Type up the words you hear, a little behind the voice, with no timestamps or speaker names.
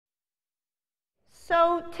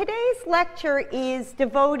So today's lecture is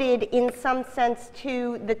devoted in some sense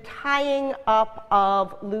to the tying up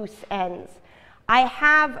of loose ends. I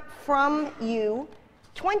have from you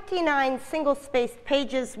 29 single-spaced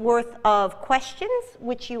pages worth of questions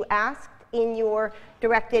which you asked in your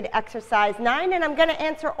directed exercise 9, and I'm going to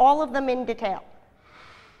answer all of them in detail.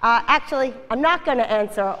 Actually, I'm not going to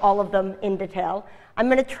answer all of them in detail. I'm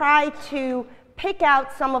going to try to pick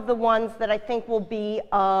out some of the ones that I think will be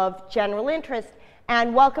of general interest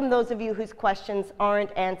and welcome those of you whose questions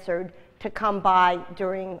aren't answered to come by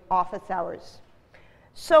during office hours.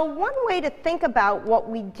 So one way to think about what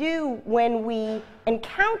we do when we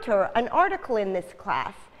encounter an article in this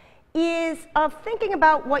class is of thinking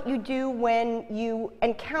about what you do when you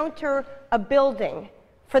encounter a building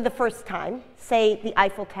for the first time, say the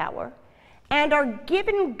Eiffel Tower, and are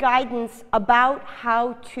given guidance about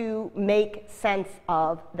how to make sense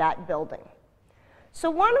of that building. So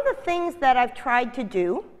one of the things that I've tried to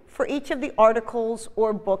do for each of the articles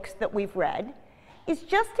or books that we've read is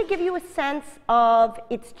just to give you a sense of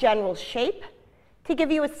its general shape, to give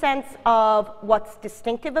you a sense of what's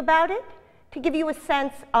distinctive about it, to give you a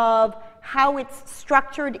sense of how it's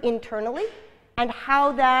structured internally and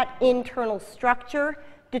how that internal structure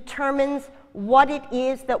determines what it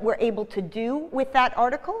is that we're able to do with that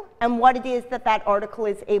article and what it is that that article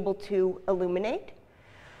is able to illuminate.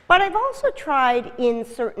 But I've also tried in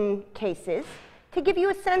certain cases to give you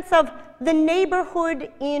a sense of the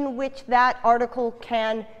neighborhood in which that article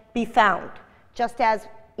can be found. Just as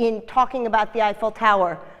in talking about the Eiffel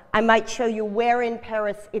Tower, I might show you where in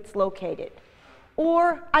Paris it's located.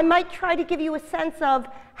 Or I might try to give you a sense of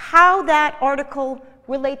how that article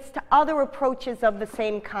relates to other approaches of the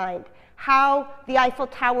same kind, how the Eiffel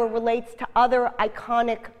Tower relates to other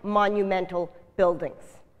iconic monumental buildings.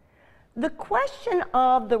 The question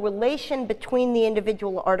of the relation between the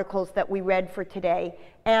individual articles that we read for today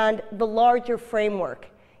and the larger framework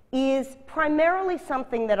is primarily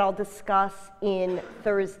something that I'll discuss in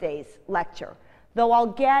Thursday's lecture, though I'll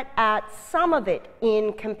get at some of it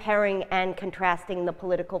in comparing and contrasting the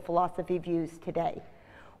political philosophy views today.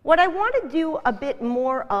 What I want to do a bit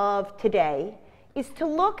more of today is to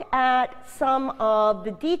look at some of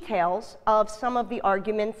the details of some of the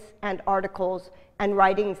arguments and articles and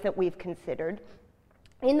writings that we've considered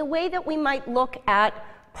in the way that we might look at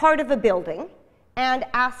part of a building and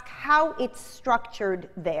ask how it's structured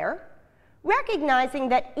there, recognizing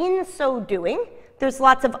that in so doing, there's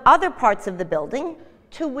lots of other parts of the building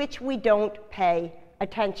to which we don't pay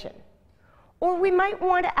attention. Or we might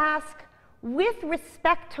want to ask, with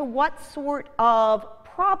respect to what sort of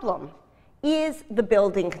problem is the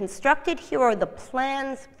building constructed? Here are the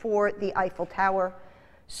plans for the Eiffel Tower.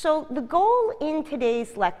 So the goal in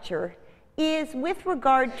today's lecture is, with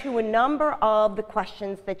regard to a number of the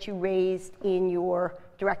questions that you raised in your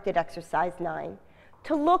directed exercise 9,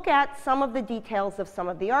 to look at some of the details of some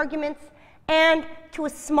of the arguments and, to a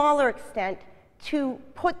smaller extent, to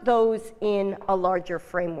put those in a larger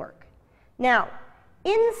framework. Now,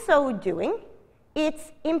 in so doing,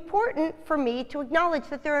 it's important for me to acknowledge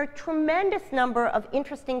that there are a tremendous number of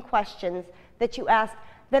interesting questions that you asked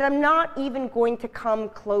that I'm not even going to come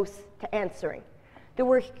close to answering. There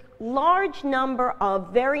were a large number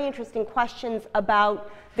of very interesting questions about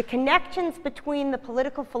the connections between the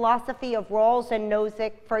political philosophy of Rawls and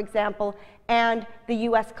Nozick, for example, and the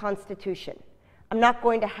US Constitution. I'm not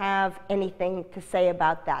going to have anything to say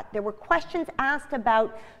about that. There were questions asked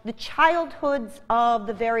about the childhoods of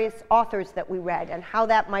the various authors that we read and how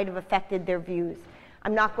that might have affected their views.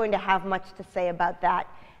 I'm not going to have much to say about that.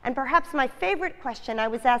 And perhaps my favorite question, I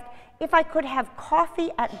was asked if I could have coffee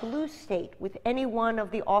at Blue State with any one of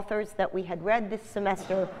the authors that we had read this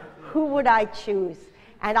semester, who would I choose?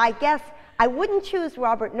 And I guess I wouldn't choose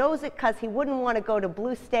Robert Nozick because he wouldn't want to go to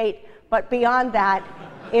Blue State, but beyond that,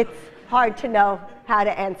 it's hard to know how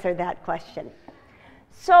to answer that question.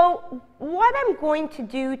 So what I'm going to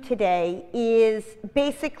do today is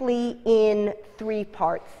basically in 3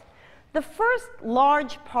 parts. The first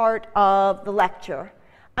large part of the lecture,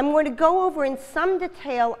 I'm going to go over in some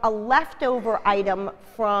detail a leftover item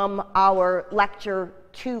from our lecture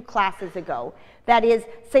 2 classes ago. That is,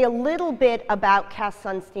 say a little bit about Cass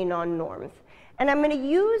Sunstein on norms. And I'm going to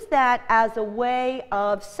use that as a way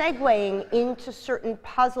of segueing into certain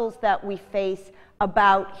puzzles that we face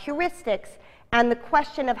about heuristics and the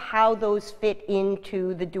question of how those fit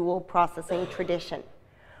into the dual processing tradition.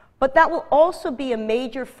 But that will also be a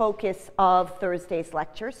major focus of Thursday's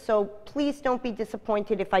lecture, so please don't be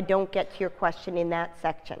disappointed if I don't get to your question in that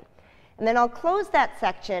section. And then I'll close that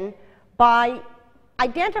section by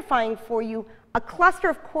identifying for you a cluster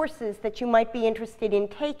of courses that you might be interested in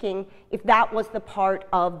taking if that was the part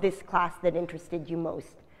of this class that interested you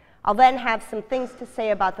most. I'll then have some things to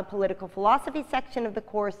say about the political philosophy section of the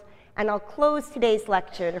course, and I'll close today's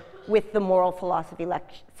lecture with the moral philosophy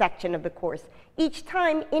section of the course, each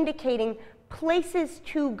time indicating places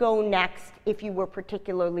to go next if you were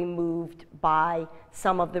particularly moved by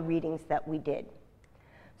some of the readings that we did.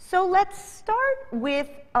 So let's start with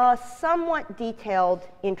a somewhat detailed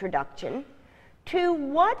introduction to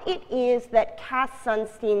what it is that Cass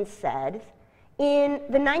Sunstein said in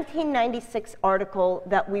the 1996 article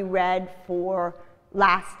that we read for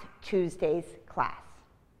last Tuesday's class.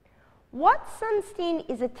 What Sunstein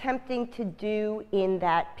is attempting to do in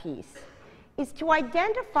that piece is to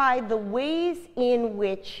identify the ways in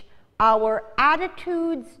which our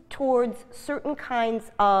attitudes towards certain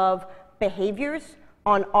kinds of behaviors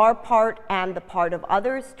on our part and the part of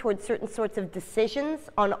others, towards certain sorts of decisions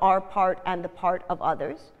on our part and the part of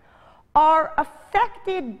others, are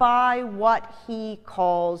affected by what he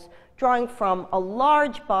calls, drawing from a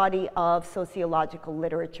large body of sociological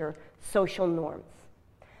literature, social norms.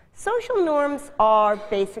 Social norms are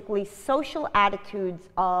basically social attitudes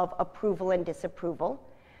of approval and disapproval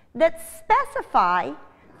that specify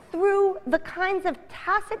through the kinds of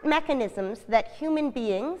tacit mechanisms that human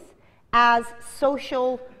beings as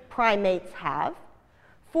social primates have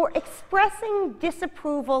for expressing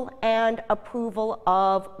disapproval and approval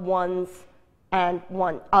of one's and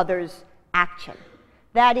other's action.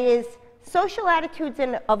 That is, social attitudes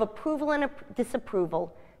of approval and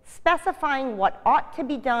disapproval specifying what ought to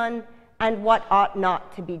be done and what ought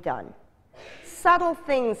not to be done. Subtle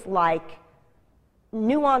things like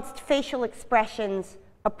nuanced facial expressions,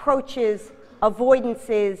 approaches,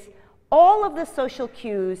 avoidances, all of the social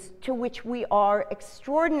cues to which we are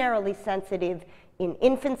extraordinarily sensitive in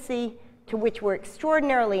infancy, to which we're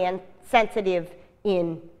extraordinarily sensitive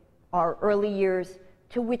in our early years,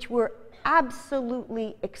 to which we're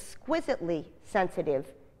absolutely exquisitely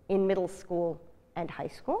sensitive in middle school and high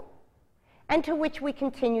school, and to which we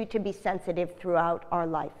continue to be sensitive throughout our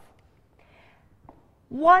life.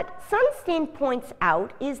 What Sunstein points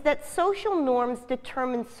out is that social norms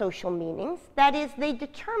determine social meanings. That is, they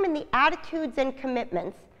determine the attitudes and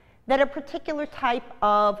commitments that a particular type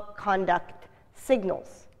of conduct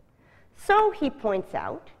signals. So, he points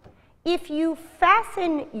out, if you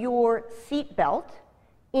fasten your seatbelt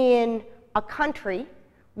in a country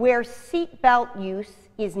where seatbelt use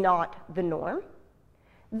is not the norm,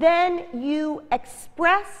 then you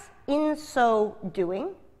express in so doing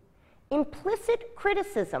implicit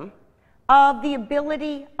criticism of the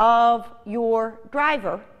ability of your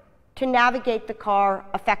driver to navigate the car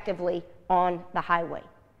effectively on the highway.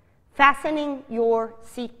 Fastening your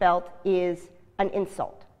seatbelt is an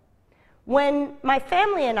insult. When my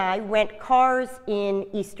family and I rent cars in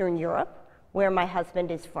Eastern Europe, where my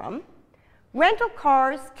husband is from, rental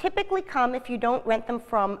cars typically come, if you don't rent them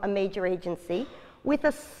from a major agency, with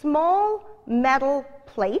a small metal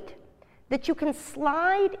plate that you can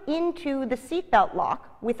slide into the seatbelt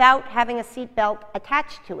lock without having a seatbelt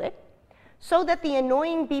attached to it, so that the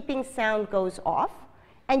annoying beeping sound goes off,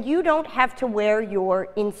 and you don't have to wear your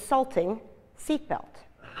insulting seatbelt.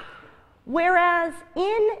 Whereas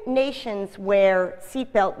in nations where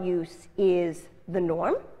seatbelt use is the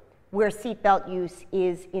norm, where seatbelt use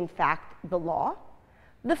is in fact the law,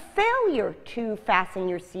 the failure to fasten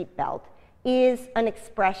your seatbelt is an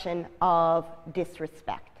expression of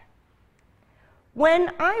disrespect.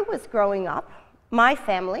 When I was growing up, my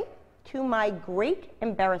family, to my great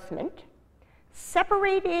embarrassment,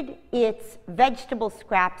 separated its vegetable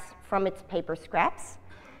scraps from its paper scraps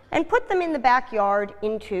and put them in the backyard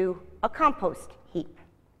into a compost heap.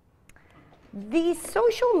 The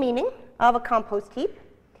social meaning of a compost heap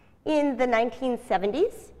in the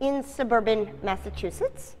 1970s in suburban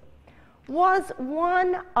Massachusetts was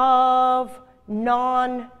one of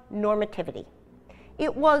non-normativity.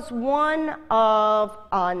 It was one of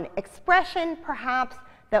an expression, perhaps,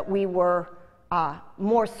 that we were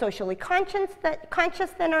more socially conscious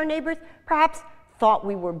than our neighbors, perhaps thought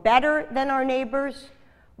we were better than our neighbors,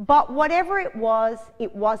 but whatever it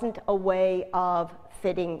wasn't a way of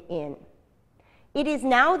fitting in. It is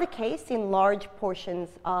now the case in large portions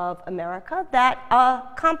of America that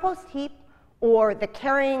a compost heap or the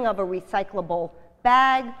carrying of a recyclable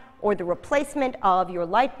bag or the replacement of your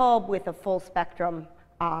light bulb with a full spectrum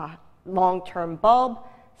long-term bulb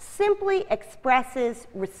simply expresses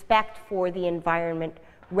respect for the environment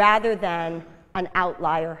rather than an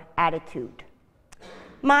outlier attitude.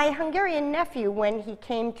 My Hungarian nephew, when he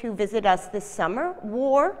came to visit us this summer,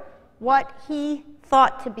 wore what he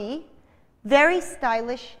thought to be very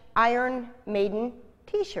stylish Iron Maiden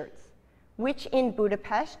t-shirts, which in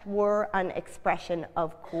Budapest were an expression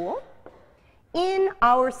of cool. In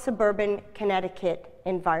our suburban Connecticut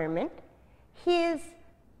environment, his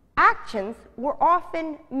actions were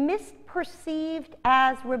often misperceived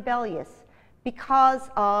as rebellious because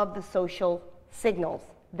of the social signals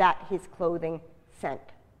that his clothing sent.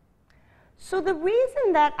 So the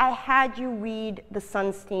reason that I had you read the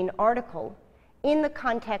Sánstén article in the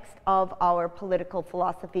context of our political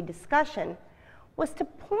philosophy discussion was to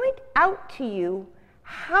point out to you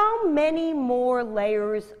how many more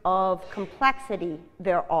layers of complexity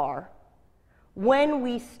there are when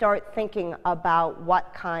we start thinking about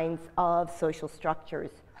what kinds of social structures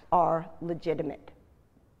are legitimate.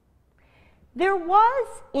 There was,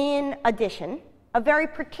 in addition, a very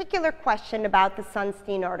particular question about the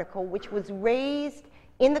Sánstén article, which was raised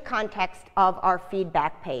in the context of our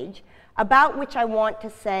feedback page, about which I want to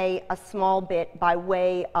say a small bit by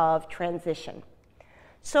way of transition.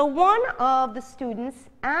 So one of the students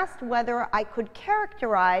asked whether I could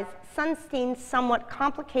characterize Sánstén's somewhat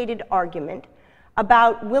complicated argument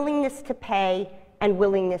about willingness to pay and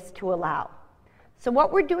willingness to allow. So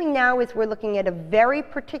what we're doing now is we're looking at a very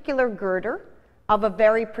particular girder of a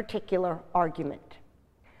very particular argument.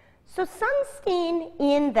 So Sánsteen,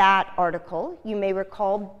 in that article, you may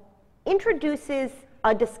recall, introduces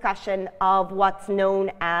a discussion of what's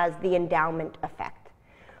known as the endowment effect,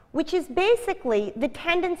 which is basically the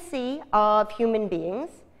tendency of human beings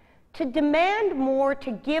to demand more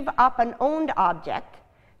to give up an owned object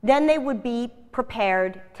than they would be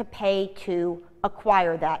prepared to pay to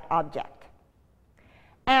acquire that object.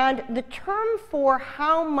 And the term for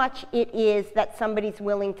how much it is that somebody's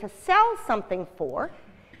willing to sell something for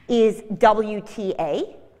is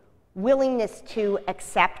WTA, willingness to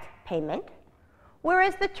accept payment,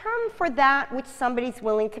 whereas the term for that which somebody's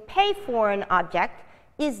willing to pay for an object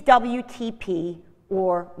is WTP,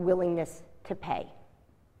 or willingness to pay.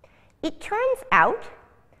 It turns out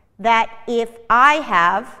that if I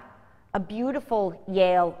have a beautiful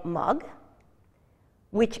Yale mug,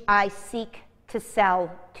 which I seek to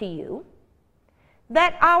sell to you,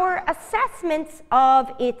 that our assessments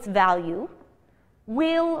of its value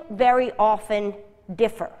will very often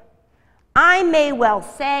differ. I may well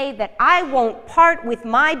say that I won't part with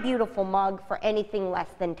my beautiful mug for anything less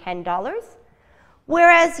than $10,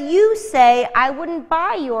 whereas you say I wouldn't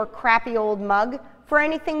buy your crappy old mug for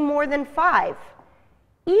anything more than $5,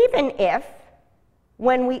 even if,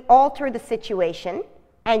 when we alter the situation,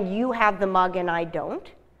 and you have the mug and I don't,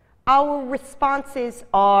 our responses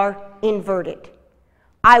are inverted.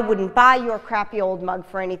 I wouldn't buy your crappy old mug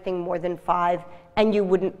for anything more than $5, and you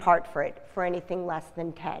wouldn't part for it for anything less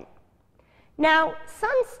than $10. Now,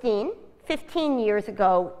 Sánsteen, 15 years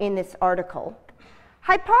ago in this article,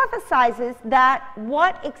 hypothesizes that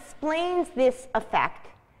what explains this effect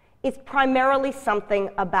is primarily something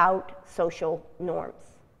about social norms.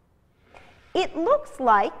 It looks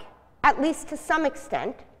like, at least to some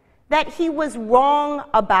extent, that he was wrong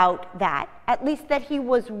about that, at least that he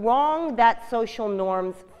was wrong that social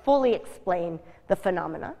norms fully explain the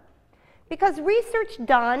phenomena, because research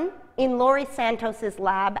done in Laurie Santos's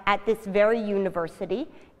lab at this very university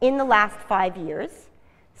in the last 5 years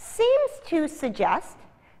seems to suggest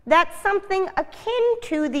that something akin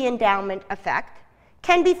to the endowment effect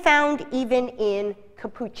can be found even in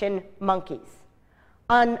capuchin monkeys.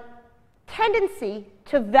 A tendency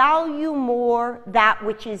to value more that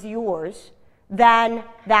which is yours than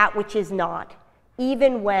that which is not,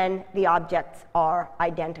 even when the objects are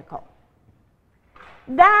identical.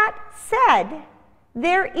 That said,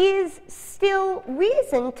 there is still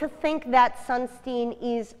reason to think that Sánsteen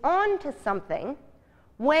is onto something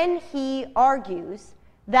when he argues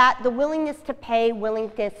that the willingness to pay,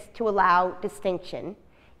 willingness to allow distinction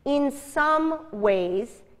in some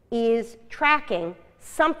ways is tracking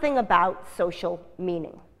something about social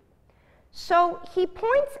meaning. So he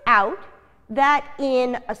points out that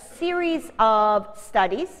in a series of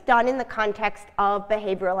studies done in the context of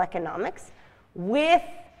behavioral economics with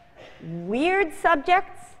weird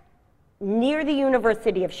subjects near the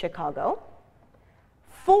University of Chicago,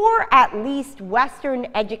 for at least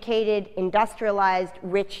Western-educated, industrialized,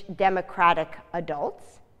 rich, democratic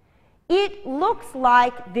adults, it looks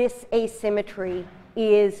like this asymmetry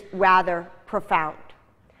is rather profound.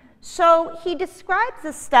 So he describes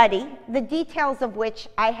a study, the details of which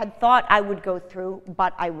I had thought I would go through,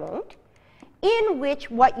 but I won't, in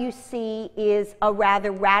which what you see is a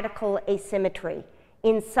rather radical asymmetry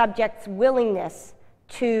in subjects' willingness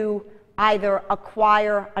to either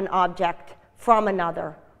acquire an object from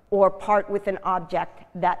another or part with an object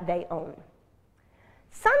that they own.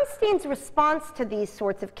 Sanstein's response to these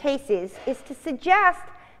sorts of cases is to suggest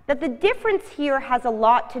that the difference here has a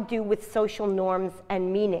lot to do with social norms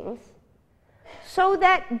and meanings, so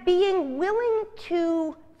that being willing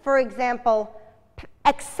to, for example,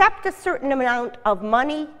 accept a certain amount of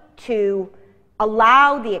money to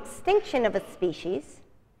allow the extinction of a species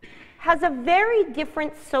has a very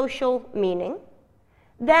different social meaning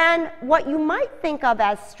than what you might think of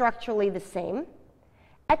as structurally the same,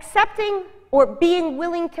 accepting or being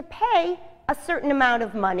willing to pay a certain amount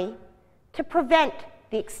of money to prevent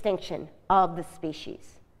the extinction of the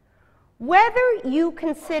species. Whether you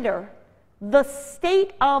consider the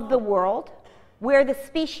state of the world where the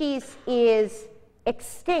species is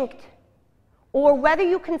extinct, or whether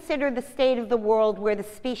you consider the state of the world where the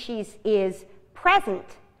species is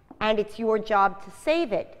present and it's your job to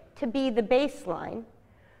save it to be the baseline,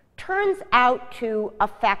 turns out to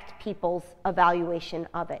affect people's evaluation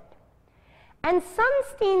of it. And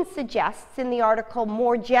Sannstein suggests in the article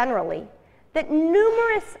more generally that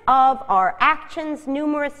numerous of our actions,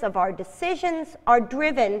 numerous of our decisions are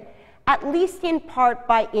driven, at least in part,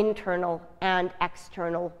 by internal and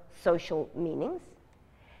external social meanings,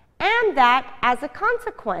 and that, as a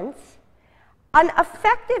consequence, an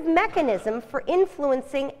effective mechanism for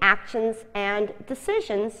influencing actions and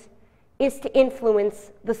decisions is to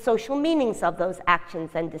influence the social meanings of those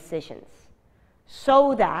actions and decisions,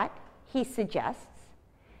 so that, he suggests,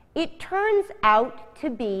 it turns out to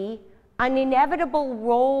be an inevitable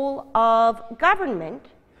role of government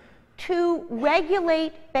to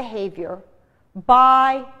regulate behavior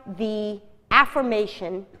by the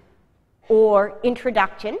affirmation or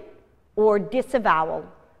introduction or disavowal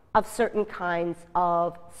of certain kinds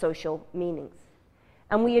of social meanings.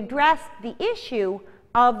 And we addressed the issue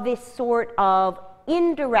of this sort of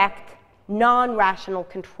indirect, non-rational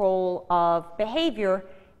control of behavior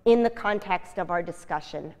in the context of our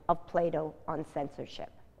discussion of Plato on censorship.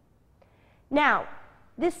 Now,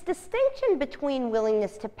 this distinction between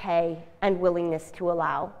willingness to pay and willingness to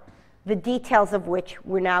allow, the details of which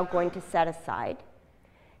we're now going to set aside,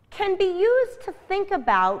 can be used to think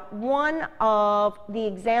about one of the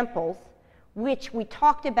examples which we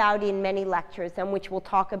talked about in many lectures and which we'll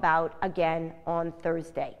talk about again on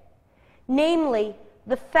Thursday. Namely,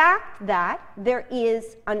 the fact that there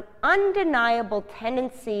is an undeniable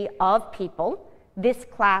tendency of people, this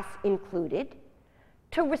class included,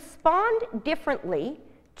 to respond differently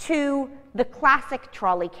to the classic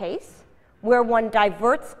trolley case, where one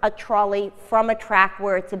diverts a trolley from a track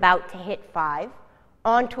where it's about to hit 5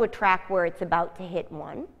 onto a track where it's about to hit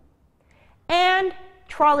 1, and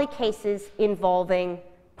trolley cases involving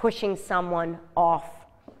pushing someone off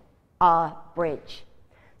a bridge.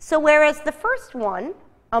 So whereas the first one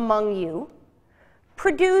among you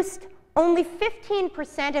produced only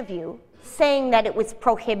 15% of you saying that it was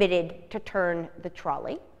prohibited to turn the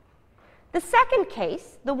trolley, the second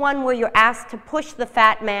case, the one where you're asked to push the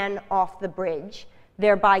fat man off the bridge,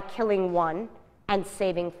 thereby killing 1 and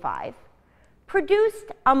saving 5, produced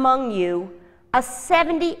among you a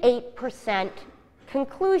 78%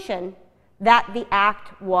 conclusion that the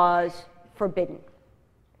act was forbidden.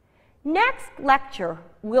 Next lecture,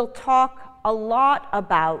 we'll talk a lot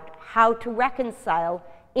about how to reconcile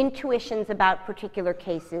intuitions about particular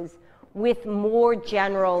cases with more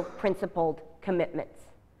general principled commitments.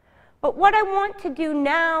 But what I want to do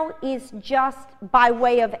now is just, by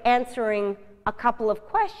way of answering a couple of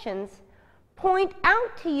questions, point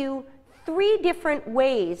out to you 3 different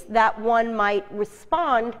ways that one might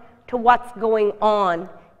respond to what's going on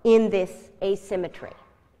in this asymmetry.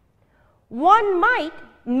 One might,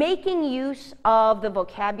 making use of the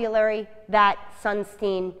vocabulary that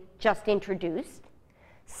Sannstein just introduced,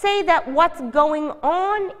 say that what's going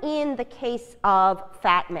on in the case of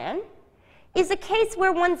Fat Man is a case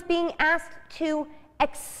where one's being asked to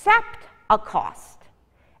accept a cost,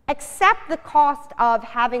 accept the cost of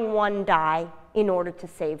having 1 die in order to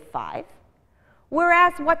save 5,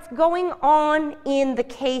 whereas what's going on in the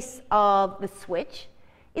case of the switch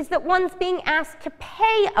is that one's being asked to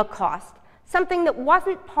pay a cost, something that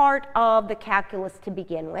wasn't part of the calculus to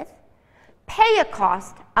begin with, pay a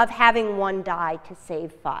cost of having 1 die to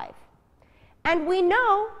save 5. And we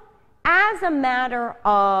know, as a matter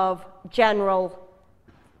of general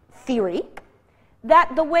theory,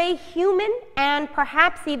 that the way human and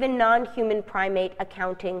perhaps even non-human primate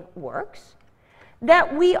accounting works,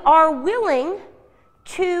 that we are willing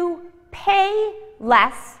to pay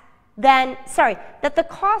less than, that the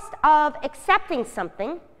cost of accepting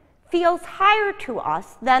something feels higher to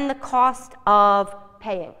us than the cost of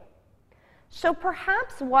paying. So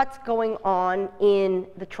perhaps what's going on in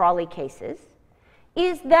the trolley cases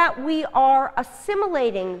is that we are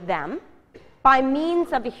assimilating them by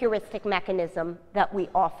means of a heuristic mechanism that we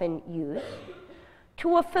often use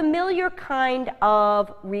to a familiar kind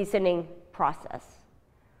of reasoning process,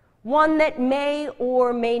 one that may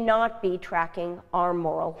or may not be tracking our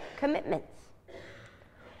moral commitments.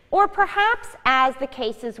 Or perhaps, as the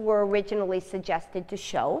cases were originally suggested to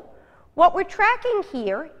show, what we're tracking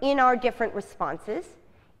here in our different responses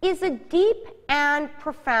is a deep and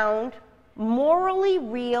profound, morally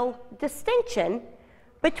real distinction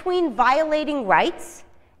between violating rights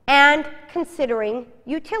and considering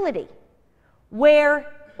utility, where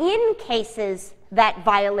in cases that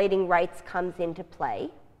violating rights comes into play,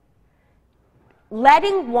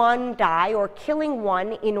 letting one die or killing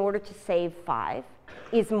one in order to save 5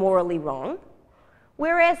 is morally wrong,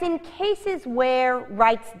 whereas in cases where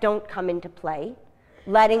rights don't come into play,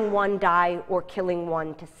 letting one die or killing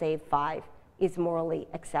one to save 5 is morally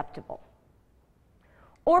acceptable.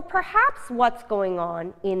 Or perhaps what's going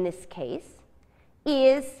on in this case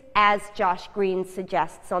is, as Josh Green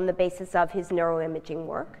suggests on the basis of his neuroimaging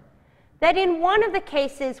work, that in one of the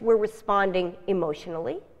cases we're responding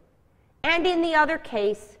emotionally, and in the other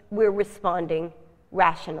case we're responding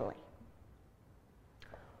rationally.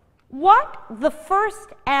 What the first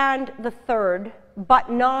and the third,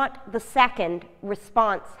 but not the second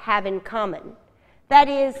response have in common, that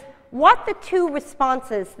is, what the two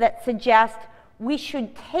responses that suggest we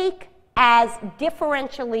should take as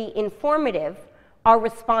differentially informative our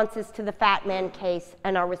responses to the fat man case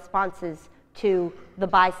and our responses to the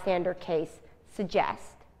bystander case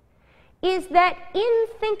suggest, is that in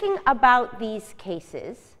thinking about these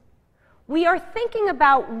cases, we are thinking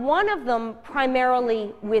about one of them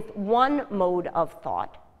primarily with one mode of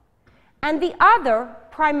thought, and the other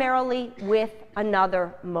primarily with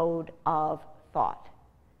another mode of thought.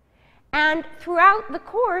 And throughout the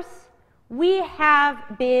course, we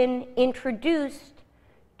have been introduced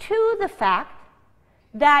to the fact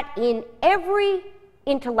that in every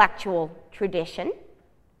intellectual tradition,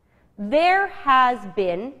 there has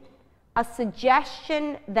been a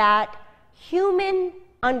suggestion that human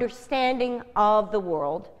understanding of the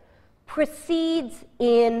world proceeds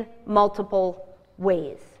in multiple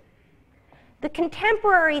ways. The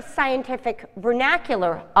contemporary scientific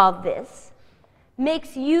vernacular of this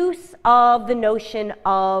makes use of the notion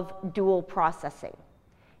of dual processing.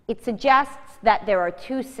 It suggests that there are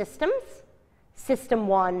two systems, System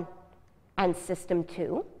 1 and System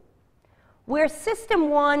 2, where System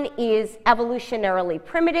 1 is evolutionarily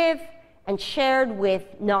primitive and shared with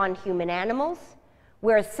non-human animals,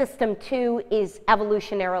 whereas System 2 is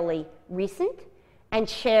evolutionarily recent and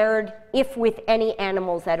shared, if with any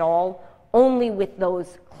animals at all, only with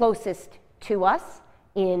those closest to us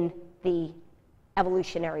in the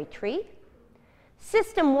evolutionary tree.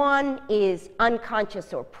 System 1 is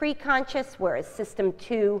unconscious or preconscious, whereas System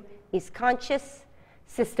 2 is conscious.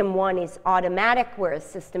 System 1 is automatic, whereas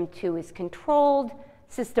System 2 is controlled.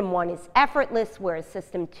 System 1 is effortless, whereas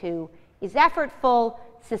System 2 is effortful.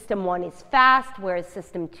 System 1 is fast, whereas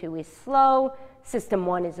System 2 is slow. System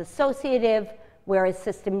 1 is associative, whereas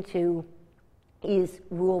System 2 is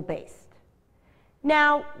rule-based.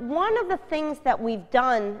 Now, one of the things that we've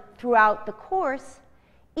done throughout the course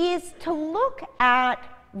is to look at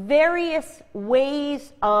various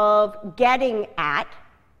ways of getting at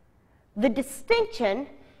the distinction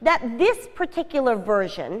that this particular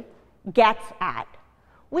version gets at,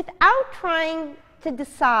 without trying to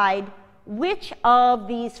decide which of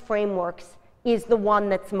these frameworks is the one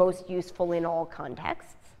that's most useful in all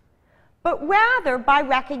contexts, but rather by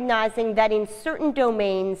recognizing that in certain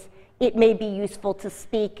domains it may be useful to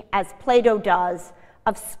speak, as Plato does,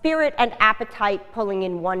 of spirit and appetite pulling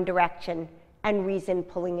in one direction and reason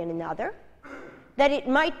pulling in another, that it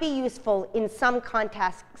might be useful in some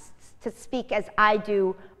contexts to speak, as I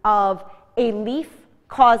do, of a leaf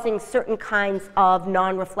causing certain kinds of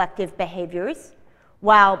non-reflective behaviors,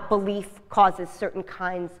 while belief causes certain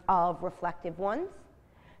kinds of reflective ones,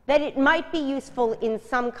 that it might be useful in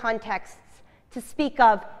some contexts to speak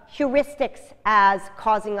of heuristics as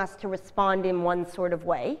causing us to respond in one sort of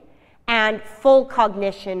way, and full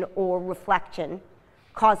cognition or reflection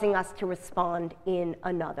causing us to respond in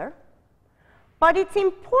another. But it's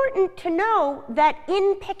important to know that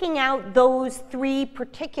in picking out those three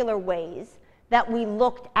particular ways that we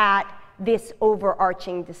looked at this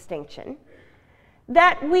overarching distinction,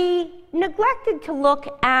 that we neglected to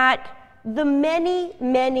look at the many,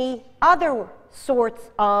 many other sorts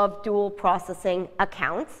of dual processing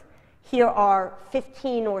accounts. Here are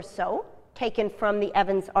 15 or so, taken from the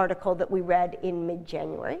Evans article that we read in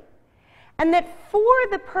mid-January, and that for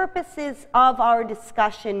the purposes of our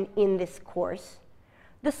discussion in this course,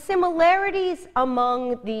 the similarities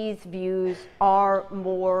among these views are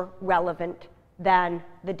more relevant than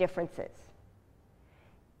the differences.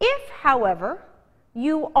 If, however,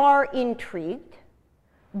 you are intrigued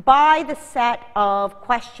by the set of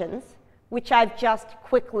questions which I've just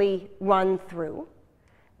quickly run through,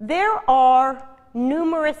 there are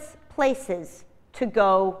numerous places to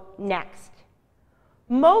go next.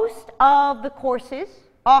 Most of the courses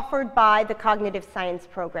offered by the Cognitive Science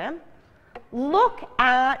program look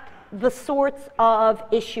at the sorts of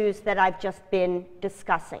issues that I've just been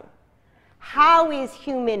discussing. How is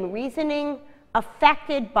human reasoning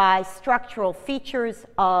affected by structural features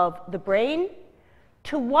of the brain?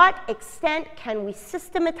 To what extent can we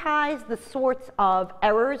systematize the sorts of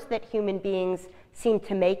errors that human beings seem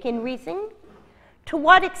to make in reasoning? To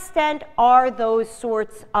what extent are those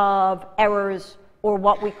sorts of errors, or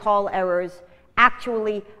what we call errors,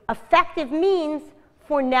 actually effective means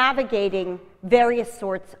for navigating various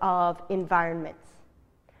sorts of environments?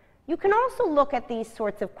 You can also look at these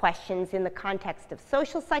sorts of questions in the context of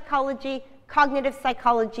social psychology, cognitive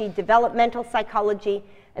psychology, developmental psychology,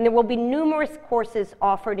 and there will be numerous courses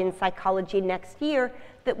offered in psychology next year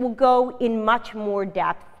that will go in much more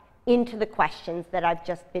depth into the questions that I've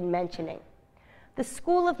just been mentioning. The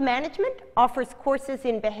School of Management offers courses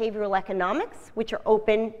in behavioral economics, which are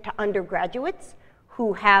open to undergraduates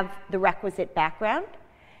who have the requisite background.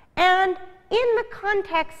 And in the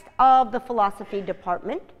context of the philosophy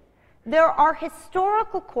department, there are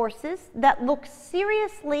historical courses that look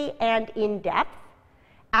seriously and in depth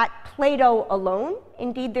at Plato alone.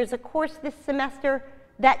 Indeed, there's a course this semester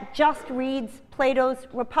that just reads Plato's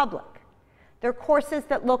Republic. There are courses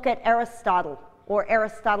that look at Aristotle or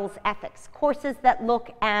Aristotle's Ethics, courses that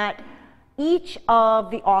look at each of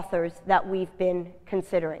the authors that we've been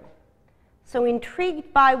considering. So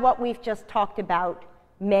intrigued by what we've just talked about,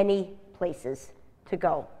 many places to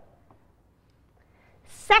go.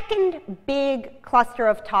 Second big cluster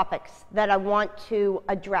of topics that I want to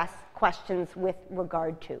address questions with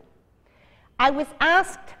regard to. I was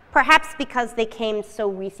asked, perhaps because they came so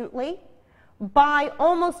recently, by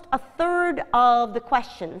almost a third of the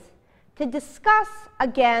questions to discuss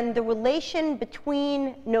again the relation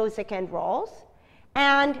between Nozick and Rawls,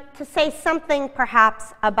 and to say something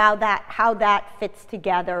perhaps about that, how that fits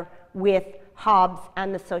together with Hobbes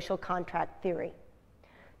and the social contract theory.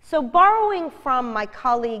 So borrowing from my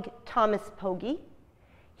colleague Thomas Pogge,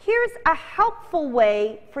 here's a helpful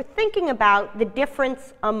way for thinking about the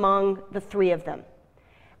difference among the three of them.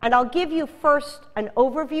 And I'll give you first an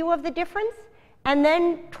overview of the difference, and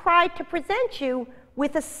then try to present you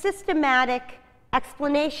with a systematic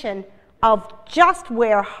explanation of just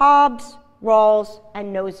where Hobbes, Rawls,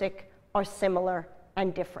 and Nozick are similar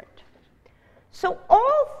and different. So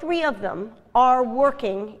all three of them are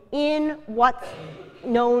working in what's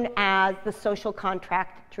known as the social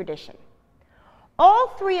contract tradition. All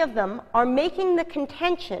three of them are making the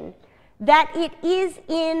contention that it is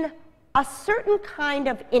in a certain kind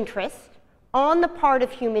of interest on the part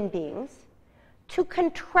of human beings to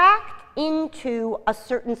contract into a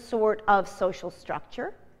certain sort of social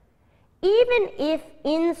structure, even if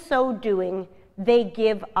in so doing they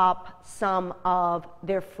give up some of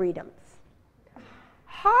their freedoms.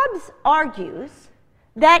 Hobbes argues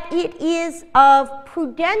that it is of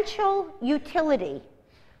prudential utility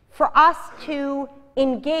for us to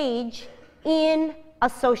engage in a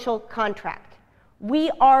social contract.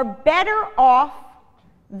 We are better off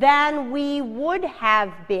than we would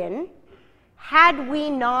have been had we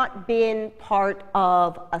not been part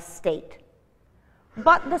of a state.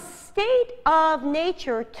 But the state of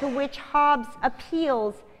nature to which Hobbes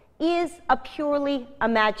appeals is a purely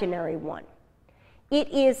imaginary one. It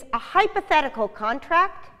is a hypothetical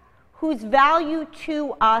contract whose value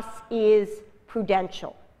to us is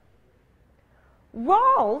prudential.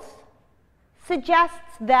 Rawls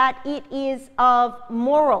suggests that it is of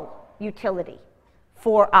moral utility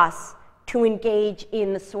for us to engage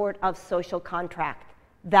in the sort of social contract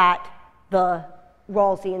that the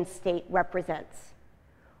Rawlsian state represents.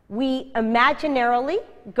 We imaginarily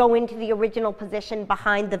go into the original position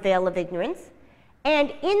behind the veil of ignorance,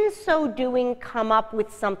 and in so doing come up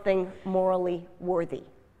with something morally worthy.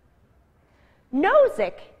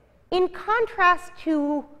 Nozick, in contrast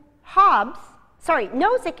to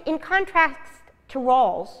Nozick, in contrast to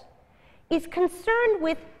Rawls, is concerned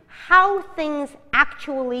with how things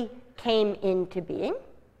actually came into being,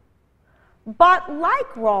 but like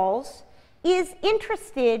Rawls, is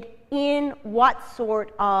interested in what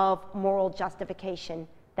sort of moral justification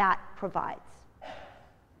that provides.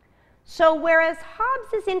 So whereas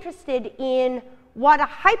Hobbes is interested in what a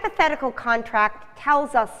hypothetical contract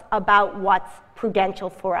tells us about what's prudential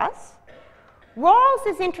for us. Rawls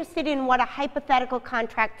is interested in what a hypothetical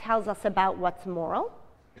contract tells us about what's moral.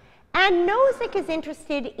 And Nozick is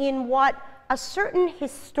interested in what a certain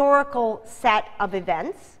historical set of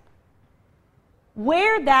events,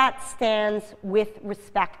 where that stands with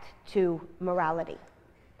respect to morality.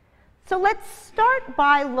 So let's start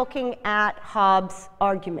by looking at Hobbes'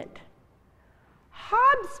 argument.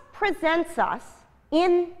 Hobbes presents us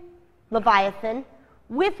in Leviathan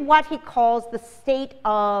with what he calls the state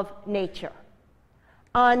of nature.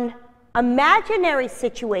 An imaginary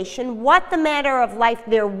situation, what the manner of life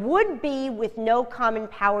there would be with no common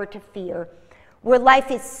power to fear, where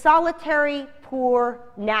life is solitary, poor,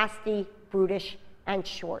 nasty, brutish, and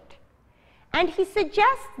short. And he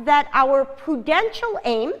suggests that our prudential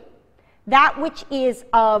aim, that which is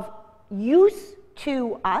of use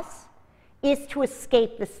to us, is to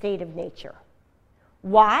escape the state of nature.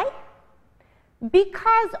 Why?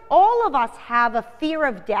 Because all of us have a fear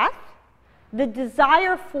of death, the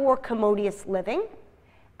desire for commodious living,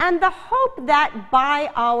 and the hope that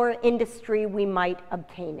by our industry we might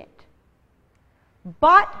obtain it.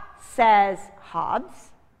 But, says Hobbes,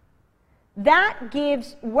 that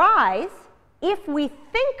gives rise, if we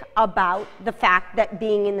think about the fact that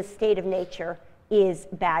being in the state of nature is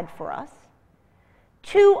bad for us,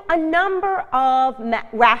 to a number of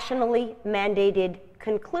rationally mandated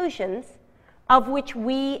conclusions, of which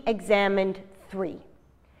we examined 3.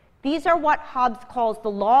 These are what Hobbes calls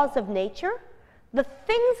the laws of nature, the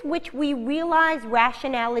things which we realize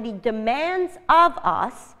rationality demands of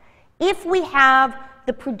us if we have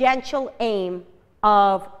the prudential aim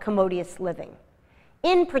of commodious living.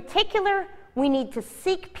 In particular, we need to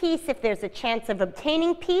seek peace if there's a chance of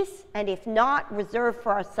obtaining peace, and if not, reserve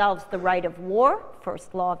for ourselves the right of war,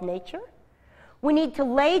 first law of nature. We need to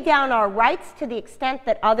lay down our rights to the extent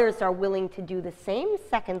that others are willing to do the same,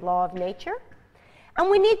 second law of nature. And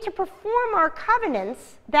we need to perform our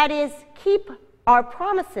covenants, that is, keep our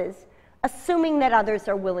promises, assuming that others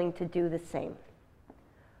are willing to do the same.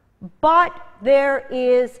 But there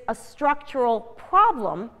is a structural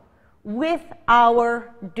problem with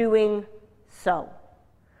our doing so.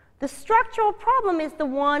 The structural problem is the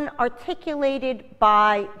one articulated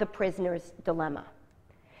by the prisoner's dilemma.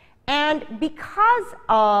 And because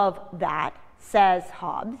of that, says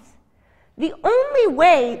Hobbes, the only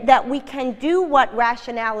way that we can do what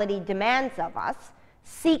rationality demands of us,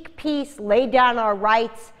 seek peace, lay down our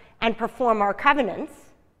rights, and perform our covenants,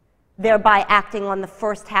 thereby acting on the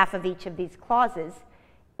first half of each of these clauses,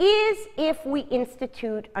 is if we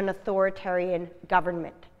institute an authoritarian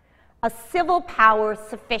government, a civil power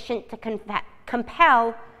sufficient to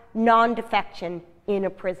compel non-defection in a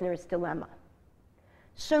prisoner's dilemma.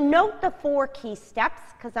 So note the 4 key steps,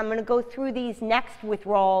 because I'm going to go through these next with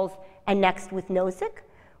Rawls and next with Nozick.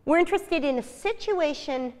 We're interested in a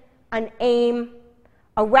situation, an aim,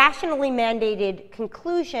 a rationally mandated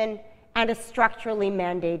conclusion, and a structurally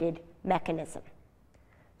mandated mechanism.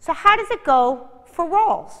 So how does it go for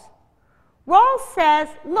Rawls? Rawls says,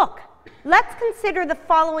 look, let's consider the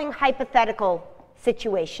following hypothetical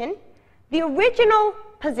situation. The original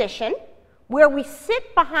position, where we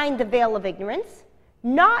sit behind the veil of ignorance,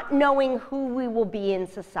 not knowing who we will be in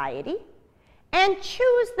society, and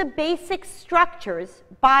choose the basic structures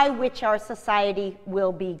by which our society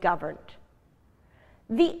will be governed.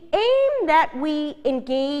 The aim that we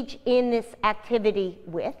engage in this activity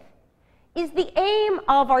with is the aim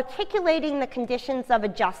of articulating the conditions of a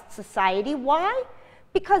just society. Why?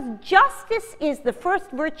 Because justice is the first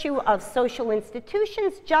virtue of social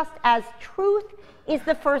institutions, just as truth is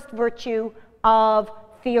the first virtue of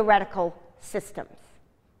theoretical systems.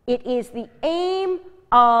 It is the aim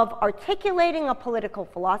of articulating a political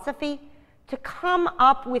philosophy to come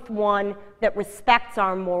up with one that respects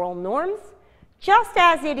our moral norms, just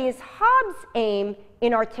as it is Hobbes' aim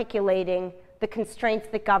in articulating the constraints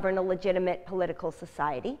that govern a legitimate political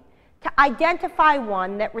society, to identify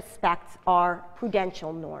one that respects our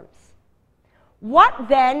prudential norms. What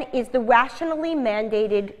then is the rationally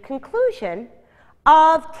mandated conclusion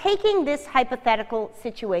of taking this hypothetical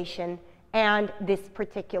situation and this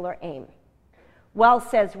particular aim? Well,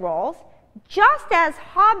 says Rawls, just as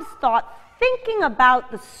Hobbes thought thinking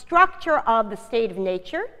about the structure of the state of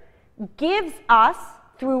nature gives us,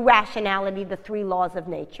 through rationality, the 3 laws of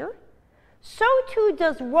nature, so too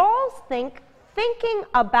does Rawls think thinking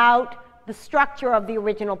about the structure of the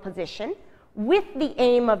original position with the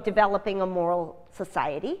aim of developing a moral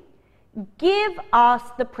society give us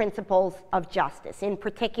the principles of justice, in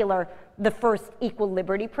particular the first equal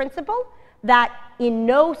liberty principle, that in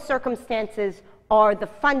no circumstances are the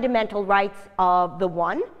fundamental rights of the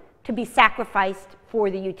one to be sacrificed for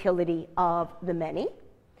the utility of the many.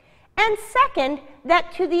 And second,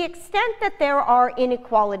 that to the extent that there are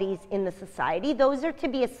inequalities in the society, those are to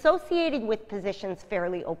be associated with positions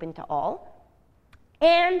fairly open to all,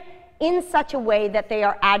 and in such a way that they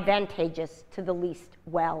are advantageous to the least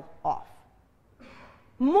well off.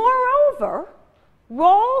 Moreover,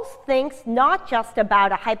 Rawls thinks not just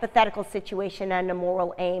about a hypothetical situation and a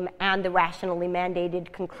moral aim and the rationally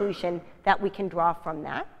mandated conclusion that we can draw from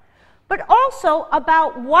that, but also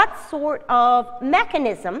about what sort of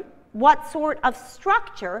mechanism, what sort of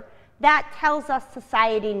structure that tells us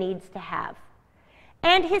society needs to have.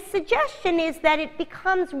 And his suggestion is that it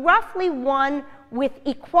becomes roughly one with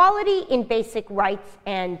equality in basic rights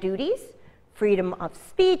and duties, freedom of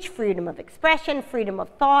speech, freedom of expression, freedom of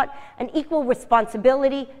thought, an equal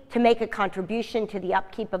responsibility to make a contribution to the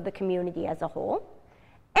upkeep of the community as a whole.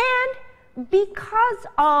 And because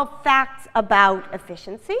of facts about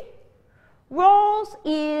efficiency, Rawls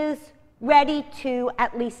is ready to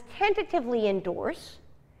at least tentatively endorse,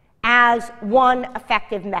 as one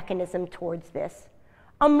effective mechanism towards this,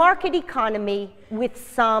 a market economy with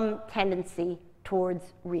some tendency towards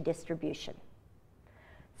redistribution.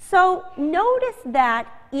 So notice that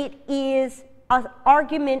it is an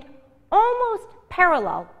argument almost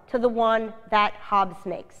parallel to the one that Hobbes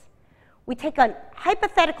makes. We take a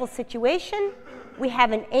hypothetical situation, we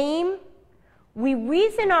have an aim, we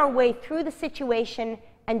reason our way through the situation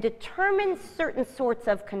and determine certain sorts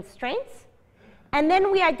of constraints, and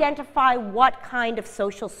then we identify what kind of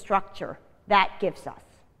social structure that gives us.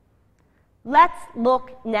 Let's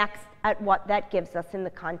look next at what that gives us in the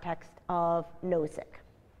context of Nozick.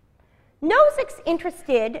 Nozick's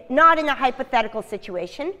interested not in a hypothetical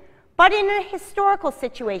situation, but in a historical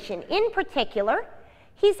situation. In particular,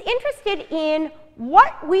 he's interested in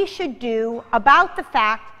what we should do about the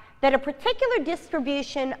fact that a particular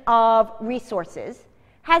distribution of resources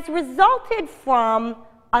has resulted from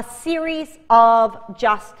a series of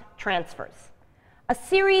just transfers. A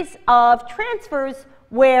series of transfers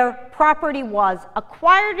where property was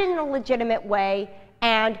acquired in a legitimate way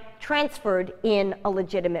and transferred in a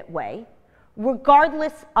legitimate way,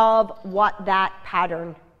 regardless of what that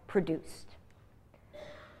pattern produced.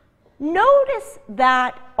 Notice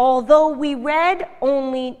that although we read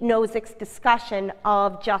only Nozick's discussion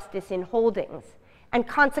of justice in holdings, and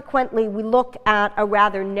consequently we looked at a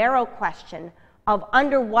rather narrow question of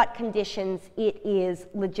under what conditions it is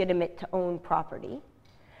legitimate to own property,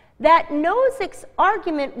 that Nozick's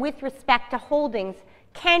argument with respect to holdings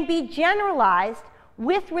can be generalized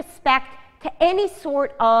with respect to any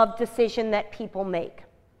sort of decision that people make.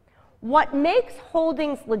 What makes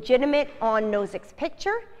holdings legitimate on Nozick's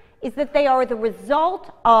picture is that they are the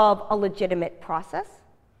result of a legitimate process,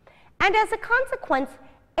 and as a consequence,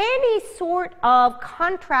 any sort of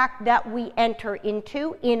contract that we enter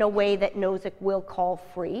into in a way that Nozick will call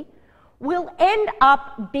free will end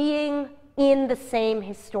up being in the same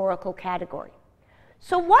historical category.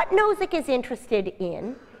 So what Nozick is interested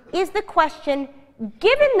in is the question,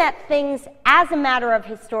 given that things as a matter of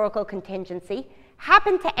historical contingency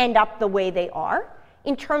happen to end up the way they are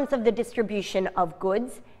in terms of the distribution of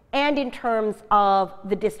goods and in terms of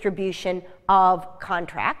the distribution of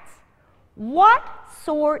contracts, what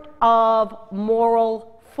sort of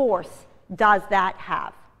moral force does that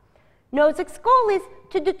have? Nozick's goal is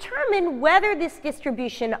to determine whether this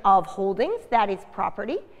distribution of holdings, that is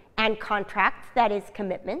property, and contracts, that is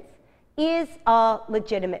commitments, is a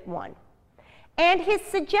legitimate one. And his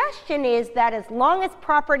suggestion is that as long as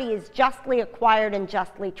property is justly acquired and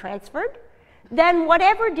justly transferred, then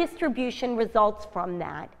whatever distribution results from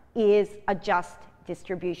that is a just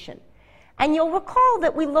distribution. And you'll recall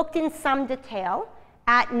that we looked in some detail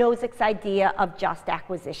at Nozick's idea of just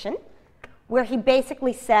acquisition, where he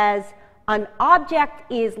basically says an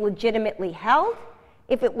object is legitimately held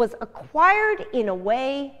if it was acquired in a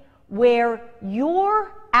way where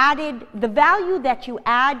the value that you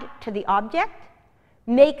add to the object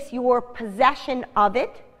makes your possession of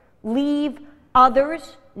it leave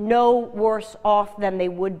others no worse off than they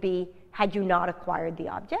would be had you not acquired the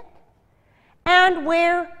object, and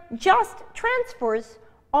where just transfers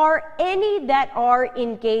are any that are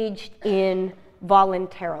engaged in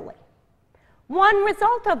voluntarily. One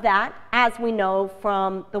result of that, as we know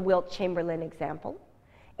from the Wilt-Chamberlain example,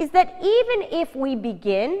 is that even if we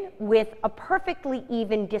begin with a perfectly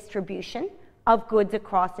even distribution of goods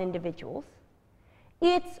across individuals,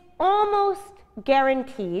 it's almost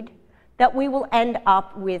guaranteed that we will end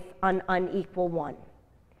up with an unequal one.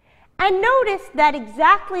 And notice that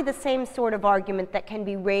exactly the same sort of argument that can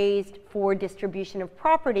be raised for distribution of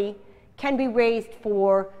property can be raised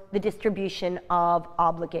for the distribution of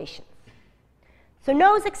obligations. So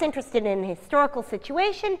Nozick's interested in a historical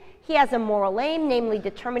situation. He has a moral aim, namely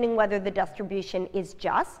determining whether the distribution is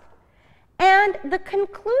just. And the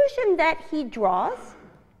conclusion that he draws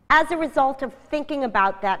as a result of thinking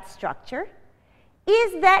about that structure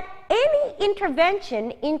is that any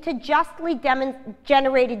intervention into justly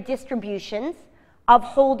generated distributions of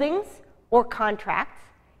holdings or contracts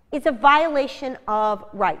is a violation of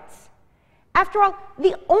rights. After all,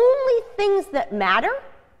 the only things that matter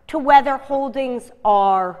to whether holdings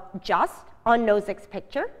are just on Nozick's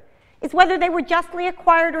picture is whether they were justly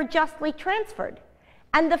acquired or justly transferred.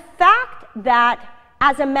 And the fact that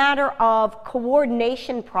as a matter of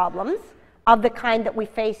coordination problems of the kind that we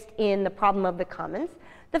faced in the problem of the commons,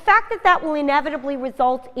 the fact that that will inevitably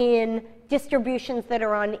result in distributions that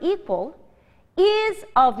are unequal is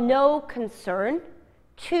of no concern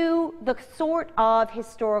to the sort of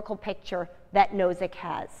historical picture that Nozick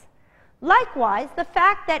has. Likewise, the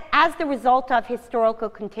fact that as the result of historical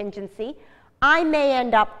contingency, I may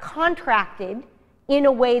end up contracted in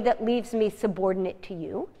a way that leaves me subordinate to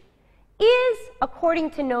you is,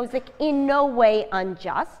 according to Nozick, in no way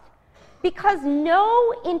unjust, because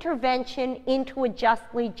no intervention into a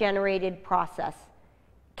justly generated process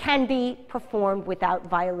can be performed without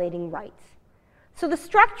violating rights. So the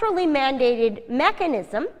structurally mandated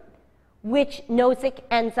mechanism, which Nozick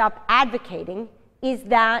ends up advocating, is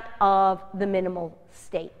that of the minimal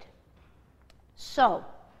state. So,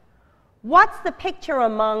 what's the picture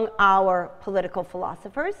among our political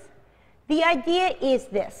philosophers? The idea is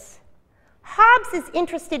this. Hobbes is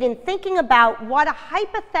interested in thinking about what a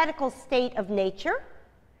hypothetical state of nature,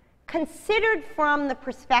 considered from the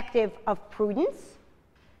perspective of prudence,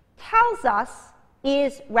 tells us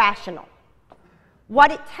is rational.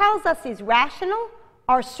 What it tells us is rational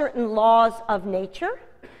are certain laws of nature,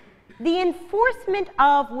 the enforcement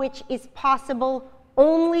of which is possible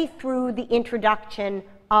only through the introduction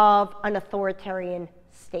of an authoritarian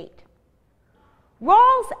state.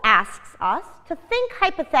 Rawls asks us to think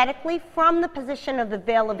hypothetically from the position of the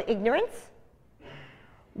veil of ignorance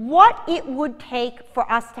what it would take for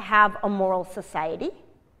us to have a moral society,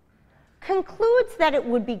 concludes that it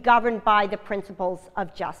would be governed by the principles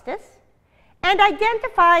of justice, and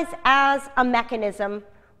identifies as a mechanism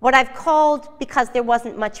what I've called, because there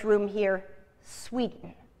wasn't much room here,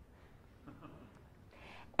 Sweden.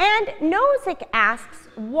 And Nozick asks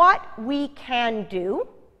what we can do,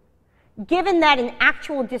 given that an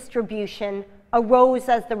actual distribution arose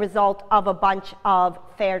as the result of a bunch of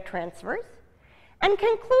fair transfers, and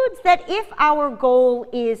concludes that if our goal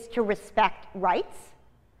is to respect rights,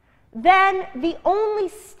 then the only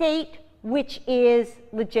state which is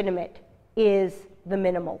legitimate is the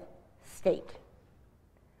minimal state.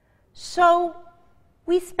 So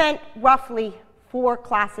we spent roughly 4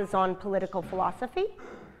 classes on political philosophy.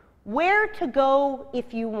 Where to go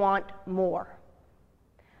if you want more?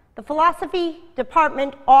 The philosophy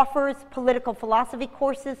department offers political philosophy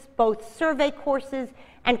courses, both survey courses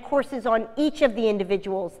and courses on each of the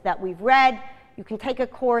individuals that we've read. You can take a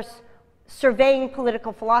course surveying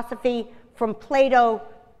political philosophy from Plato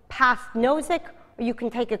past Nozick, or you can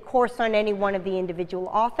take a course on any one of the individual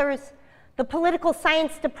authors. The political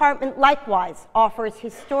science department likewise offers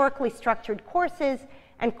historically structured courses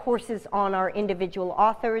and courses on our individual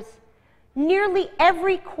authors. Nearly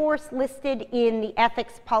every course listed in the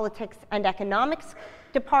ethics, politics, and economics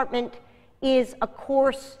department is a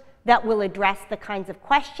course that will address the kinds of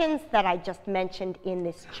questions that I just mentioned in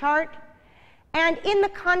this chart. And in the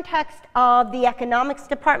context of the economics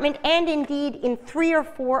department, and indeed in 3 or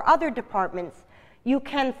 4 other departments, you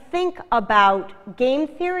can think about game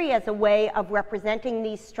theory as a way of representing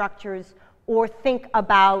these structures, or think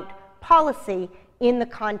about policy in the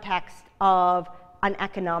context of an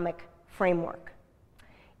economic framework.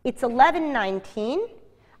 It's 11:19.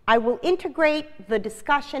 I will integrate the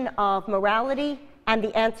discussion of morality and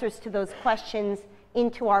the answers to those questions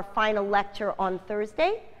into our final lecture on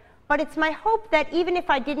Thursday. But it's my hope that even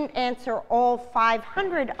if I didn't answer all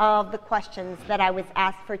 500 of the questions that I was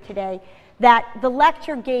asked for today, that the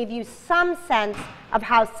lecture gave you some sense of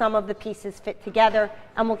how some of the pieces fit together,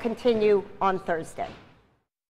 and will continue on Thursday.